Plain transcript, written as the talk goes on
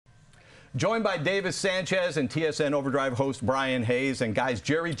Joined by Davis Sanchez and TSN Overdrive host Bryan Hayes. And guys,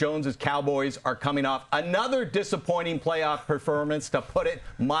 Jerry Jones's Cowboys are coming off another disappointing playoff performance, to put it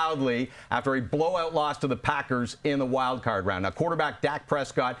mildly, after a blowout loss to the Packers in the wild card round. Now, quarterback Dak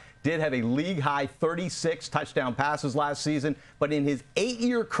Prescott did have a league-high 36 touchdown passes last season, but in his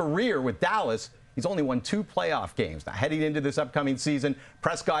 8-year career with Dallas, he's only won 2 playoff games. Now, heading into this upcoming season,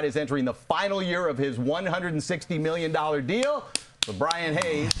 Prescott is entering the final year of his $160 million deal. So, Bryan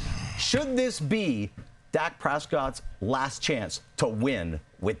Hayes, should this be Dak Prescott's last chance to win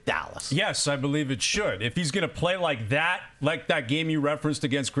with Dallas? Yes, I believe it should. If he's going to play like that game you referenced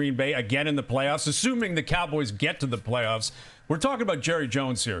against Green Bay again in the playoffs, assuming the Cowboys get to the playoffs, we're talking about Jerry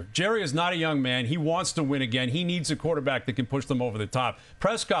Jones here. Jerry is not a young man. He wants to win again. He needs a quarterback that can push them over the top.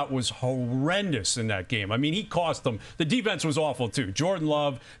 Prescott was horrendous in that game. I mean, he cost them. The defense was awful, too. Jordan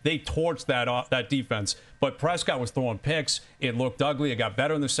Love, they torched that defense. But Prescott was throwing picks. It looked ugly. It got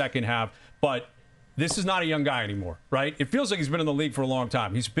better in the second half. But this is not a young guy anymore, right? It feels like he's been in the league for a long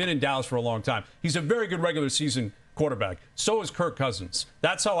time. He's been in Dallas for a long time. He's a very good regular season quarterback. So is Kirk Cousins.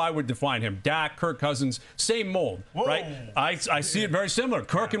 That's how I would define him. Dak, Kirk Cousins, same mold, right? I see it very similar.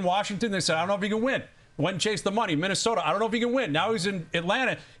 Kirk in Washington, they said, I don't know if he can win. Went and chased the money. Minnesota, I don't know if he can win. Now he's in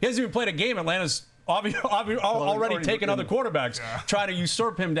Atlanta. He hasn't even played a game. Atlanta's already taken other quarterbacks, trying to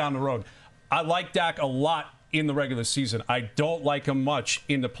usurp him down the road. I like Dak a lot in the regular season. I don't like him much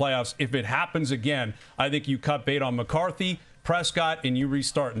in the playoffs. If it happens again, I think you cut bait on McCarthy, Prescott, and you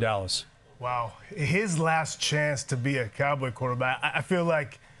restart in Dallas. Wow. His last chance to be a Cowboy quarterback, I feel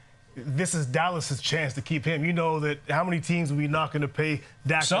like this is Dallas's chance to keep him. You know that how many teams will be not going to pay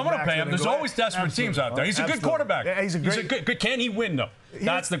Dak? Someone will pay him. There's always desperate teams out there. He's a good quarterback. Yeah, he's a good. Can he win, though?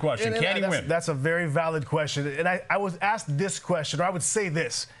 That's the question. Can he win? That's a very valid question. And I was asked this question, or I would say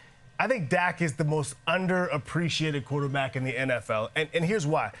this. I think Dak is the most underappreciated quarterback in the NFL. And here's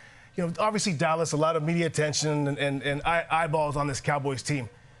why. You know, obviously Dallas, a lot of media attention and eyeballs on this Cowboys team.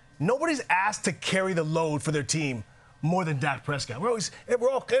 Nobody's asked to carry the load for their team more than Dak Prescott. We're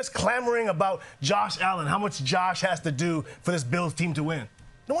all just clamoring about Josh Allen, how much Josh has to do for this Bills team to win.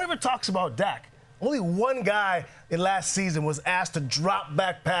 No one ever talks about Dak. Only one guy in last season was asked to drop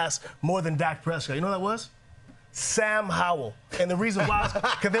back pass more than Dak Prescott. You know who that was? Sam Howell. And the reason why is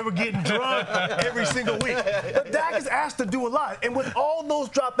because they were getting drunk every single week. But Dak is asked to do a lot. And with all those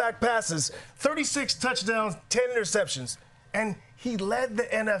drop back passes, 36 touchdowns, 10 interceptions, and he led the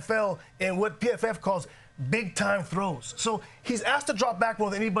NFL in what PFF calls big-time throws. So he's asked to drop back more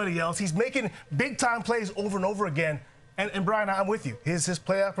than anybody else. He's making big-time plays over and over again. And Bryan, I'm with you. His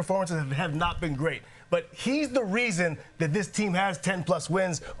playoff performances have not been great. But he's the reason that this team has 10-plus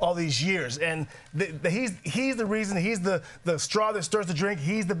wins all these years. And he's the reason. He's the straw that stirs the drink.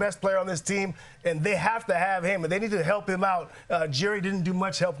 He's the best player on this team. And they have to have him. And they need to help him out. Jerry didn't do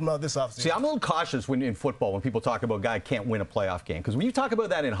much help him out this offseason. See, I'm a little cautious in football when people talk about a guy can't win a playoff game. Because when you talk about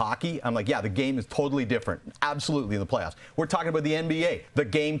that in hockey, I'm like, yeah, the game is totally different. Absolutely in the playoffs. We're talking about the NBA. The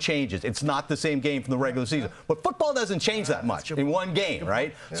game changes. It's not the same game from the regular season. But football doesn't change that much in one game,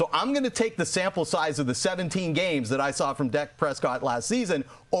 right? Yeah. So I'm going to take the sample size of the 17 games that I saw from Dak Prescott last season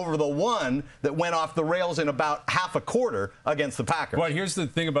over the one that went off the rails in about half a quarter against the Packers. Well, here's the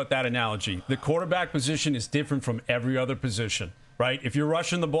thing about that analogy. The quarterback position is different from every other position, right? If you're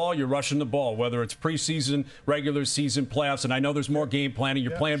rushing the ball, you're rushing the ball, whether it's preseason, regular season, playoffs, and I know there's more game planning.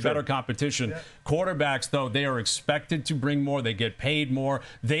 You're playing better competition. Quarterbacks, though, they are expected to bring more. They get paid more.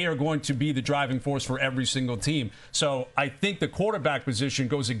 They are going to be the driving force for every single team. So I think the quarterback position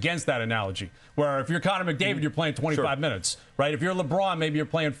goes against that analogy, where if you're Connor McDavid, you're playing 25 minutes, right? If you're LeBron, maybe you're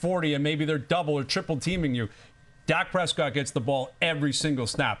playing 40, and maybe they're double or triple teaming you. Dak Prescott gets the ball every single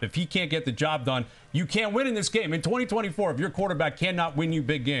snap. If he can't get the job done, you can't win in this game. In 2024, if your quarterback cannot win you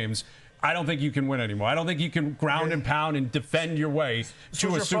big games, I don't think you can win anymore. I don't think you can ground and pound and defend your way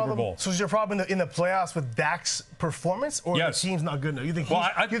to a Super Bowl. So is your problem in the playoffs with Dak's performance, or the team's not good enough? You think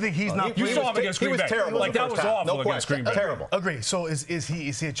he's not? You saw him against Green Bay. Like that was awful against Green Bay. Terrible. Agree. So is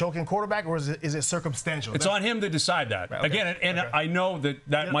he a choking quarterback, or is it circumstantial? It's on him to decide that. Okay. Again, and I know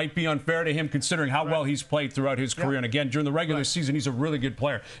that might be unfair to him considering how well he's played throughout his career. And again, during the regular season, he's a really good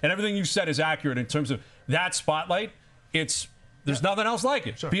player. And everything you said is accurate in terms of that spotlight. There's nothing else like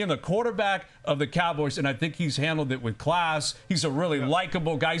it. Being the quarterback of the Cowboys, and I think he's handled it with class. He's a really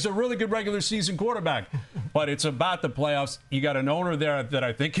likable guy. He's a really good regular season quarterback. But it's about the playoffs. You got an owner there that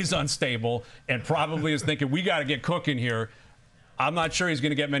I think is unstable and probably is thinking, we got to get cooking here. I'm not sure he's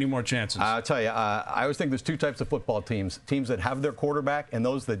going to get many more chances. I'll tell you, I always think there's two types of football teams. Teams that have their quarterback and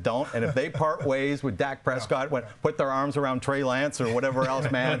those that don't. And if they part ways with Dak Prescott, put their arms around Trey Lance or whatever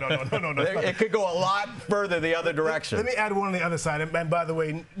else, man, no. It could go a lot further the other direction. Let me add one on the other side. And by the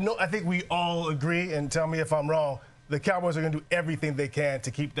way, I think we all agree, and tell me if I'm wrong, the Cowboys are going to do everything they can to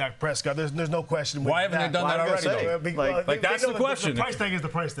keep Dak Prescott. There's no question. Why haven't they done that already, though? That's the question. The price tag is the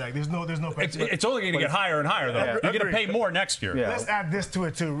price tag. There's no question. It's only going to get higher and higher, though. Yeah. You're going to pay more next year. Yeah. Let's add this to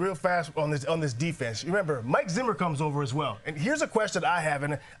it, too, real fast on this defense. Remember, Mike Zimmer comes over as well. And here's a question I have,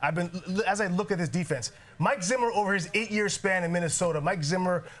 and as I look at this defense, Mike Zimmer, over his 8-year span in Minnesota, Mike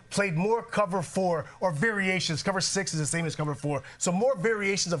Zimmer played more cover 4 or variations. Cover 6 is the same as cover 4. So more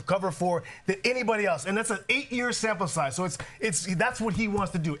variations of cover 4 than anybody else. And that's an 8-year sample size. So that's what he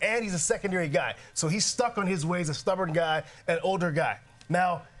wants to do. And he's a secondary guy. So he's stuck on his ways, a stubborn guy, an older guy.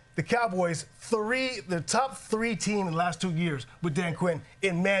 Now, the Cowboys, the top 3 team in the last 2 years with Dan Quinn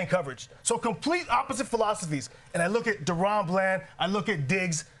in man coverage. So complete opposite philosophies. And I look at DeRon Bland, I look at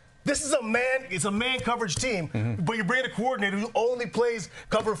Diggs. This is it's a man coverage team, but you bring in a coordinator who only plays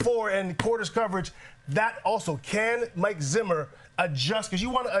cover 4 and quarters coverage. That also, can Mike Zimmer adjust? Because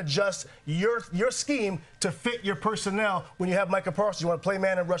you want to adjust your scheme to fit your personnel when you have Micah Parsons. You want to play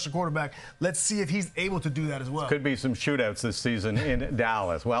man and rush a quarterback. Let's see if he's able to do that as well. Could be some shootouts this season in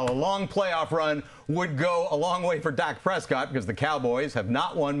Dallas. Well, a long playoff run would go a long way for Dak Prescott because the Cowboys have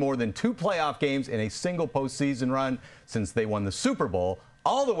not won more than 2 playoff games in a single postseason run since they won the Super Bowl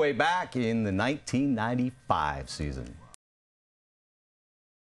all the way back in the 1995 season.